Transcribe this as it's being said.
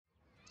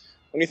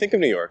When you think of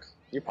New York,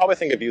 you probably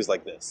think of views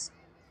like this.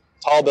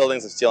 Tall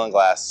buildings of steel and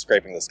glass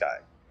scraping the sky.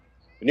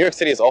 But New York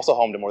City is also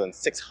home to more than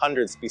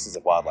 600 species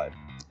of wildlife.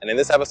 And in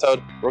this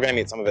episode, we're going to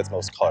meet some of its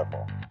most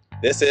colorful.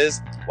 This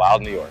is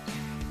Wild New York.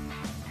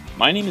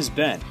 My name is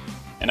Ben,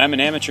 and I'm an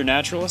amateur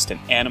naturalist and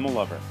animal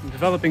lover. I'm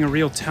developing a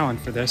real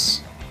talent for this.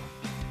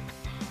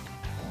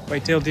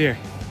 White-tailed deer.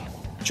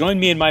 Join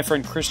me and my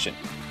friend Christian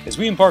as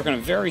we embark on a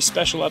very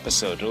special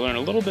episode to learn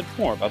a little bit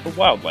more about the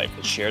wildlife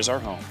that shares our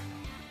home.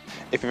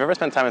 If you've ever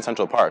spent time in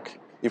Central Park,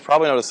 you've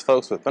probably noticed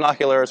folks with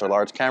binoculars or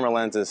large camera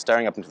lenses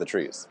staring up into the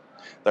trees.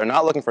 They're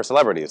not looking for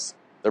celebrities,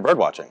 they're bird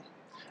watching.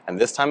 And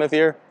this time of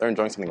year, they're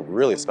enjoying something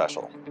really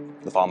special,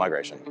 the fall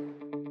migration.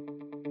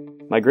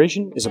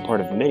 Migration is a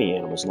part of many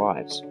animals'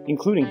 lives,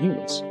 including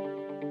humans.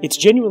 It's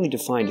genuinely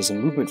defined as a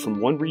movement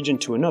from one region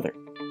to another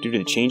due to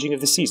the changing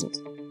of the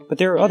seasons, but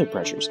there are other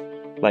pressures,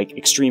 like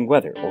extreme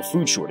weather or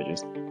food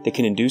shortages, that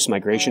can induce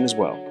migration as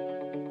well.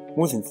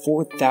 More than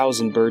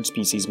 4,000 bird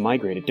species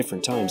migrate at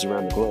different times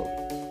around the globe,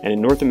 and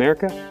in North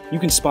America, you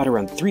can spot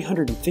around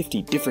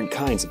 350 different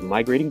kinds of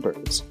migrating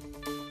birds.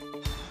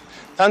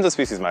 Tons of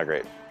species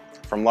migrate,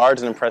 from large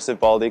and impressive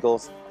bald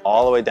eagles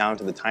all the way down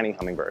to the tiny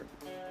hummingbird.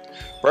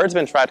 Birds have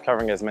been tracked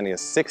covering as many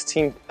as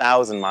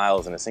 16,000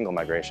 miles in a single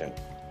migration.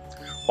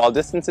 While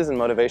distances and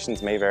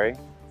motivations may vary,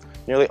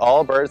 nearly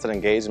all birds that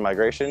engage in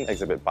migration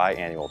exhibit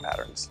biannual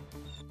patterns.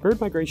 Bird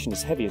migration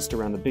is heaviest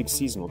around the big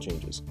seasonal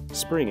changes,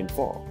 spring and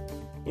fall.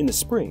 In the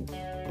spring,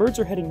 birds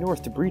are heading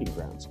north to breeding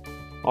grounds,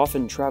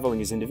 often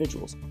traveling as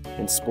individuals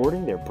and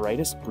sporting their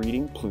brightest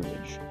breeding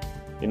plumage.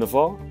 In the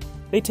fall,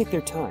 they take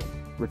their time,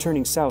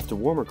 returning south to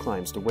warmer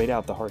climes to wait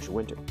out the harsher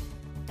winter.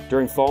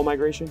 During fall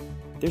migration,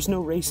 there's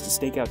no race to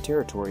stake out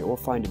territory or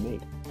find a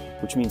mate,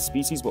 which means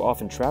species will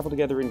often travel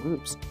together in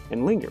groups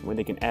and linger when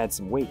they can add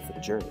some weight for the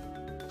journey.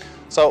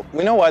 So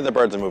we know why the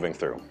birds are moving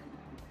through.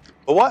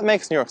 But what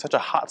makes New York such a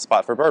hot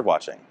spot for bird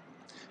watching?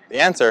 The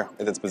answer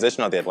is its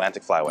position on the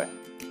Atlantic Flyway.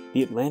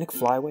 The Atlantic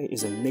Flyway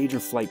is a major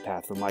flight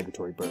path for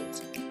migratory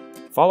birds.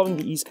 Following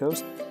the East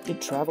Coast,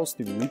 it travels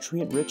through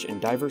nutrient-rich and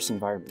diverse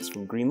environments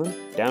from Greenland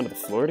down to the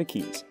Florida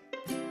Keys.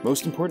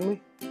 Most importantly,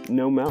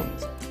 no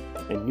mountains,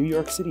 and New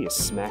York City is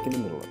smack in the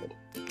middle of it.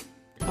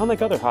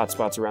 Unlike other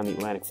hotspots around the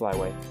Atlantic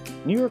Flyway,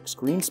 New York's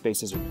green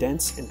spaces are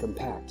dense and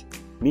compact,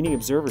 meaning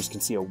observers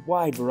can see a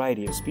wide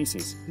variety of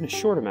species in a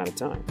short amount of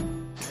time.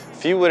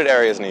 Few wooded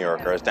areas in New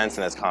York are as dense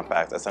and as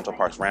compact as Central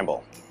Park's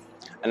Ramble.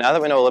 And now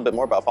that we know a little bit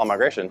more about fall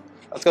migration,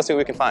 let's go see what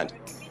we can find.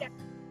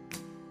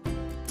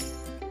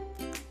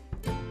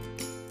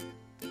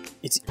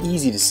 It's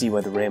easy to see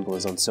why the Ramble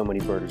is on so many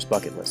birders'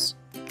 bucket lists.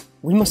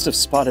 We must have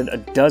spotted a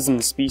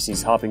dozen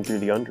species hopping through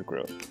the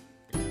undergrowth.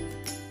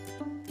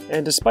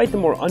 And despite the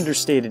more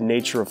understated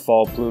nature of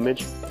fall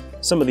plumage,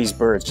 some of these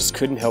birds just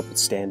couldn't help but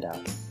stand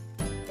out.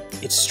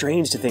 It's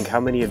strange to think how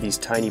many of these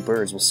tiny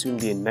birds will soon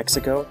be in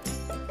Mexico,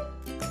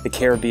 the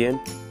Caribbean,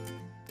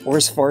 or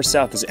as far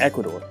south as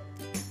Ecuador.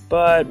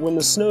 But when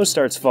the snow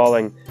starts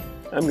falling,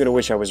 I'm gonna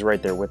wish I was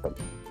right there with them.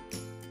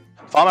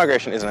 Fall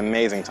migration is an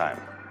amazing time.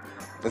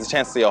 There's a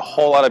chance to see a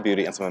whole lot of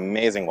beauty and some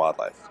amazing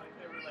wildlife.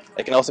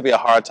 It can also be a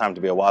hard time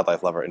to be a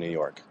wildlife lover in New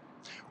York.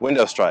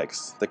 Window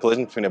strikes, the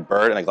collision between a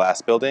bird and a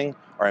glass building,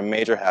 are a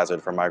major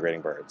hazard for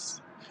migrating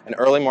birds. An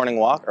early morning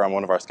walk around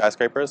one of our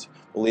skyscrapers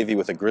will leave you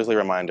with a grisly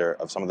reminder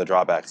of some of the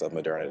drawbacks of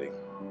modernity.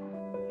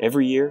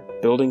 Every year,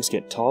 buildings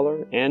get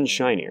taller and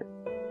shinier.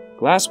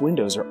 Glass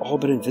windows are all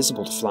but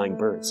invisible to flying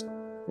birds,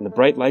 and the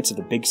bright lights of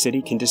the big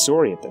city can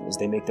disorient them as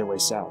they make their way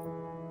south.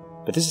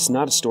 But this is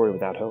not a story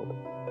without hope.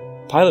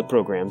 Pilot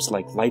programs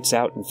like Lights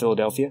Out in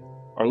Philadelphia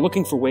are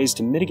looking for ways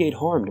to mitigate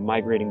harm to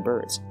migrating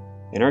birds,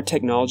 and our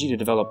technology to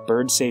develop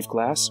bird-safe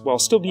glass while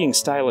still being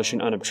stylish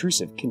and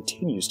unobtrusive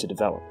continues to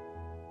develop.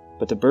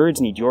 But the birds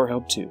need your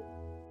help too.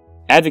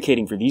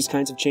 Advocating for these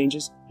kinds of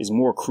changes is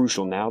more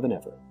crucial now than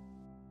ever.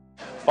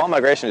 Fall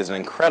migration is an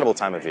incredible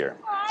time of year,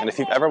 and if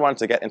you've ever wanted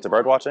to get into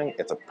bird watching,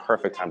 it's a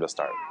perfect time to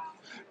start.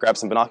 Grab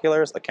some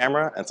binoculars, a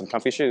camera, and some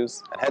comfy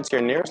shoes, and head to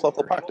your nearest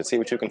local park to see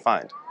what you can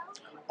find.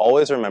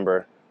 Always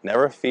remember,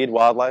 never feed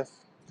wildlife,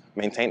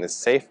 maintain a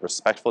safe,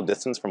 respectful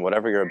distance from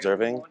whatever you're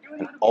observing,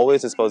 and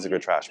always dispose of your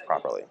trash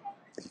properly.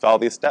 If you follow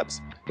these steps,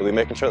 you'll be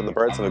making sure that the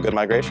birds have a good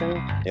migration,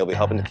 and you'll be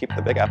helping to keep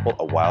the Big Apple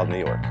a wild New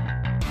York.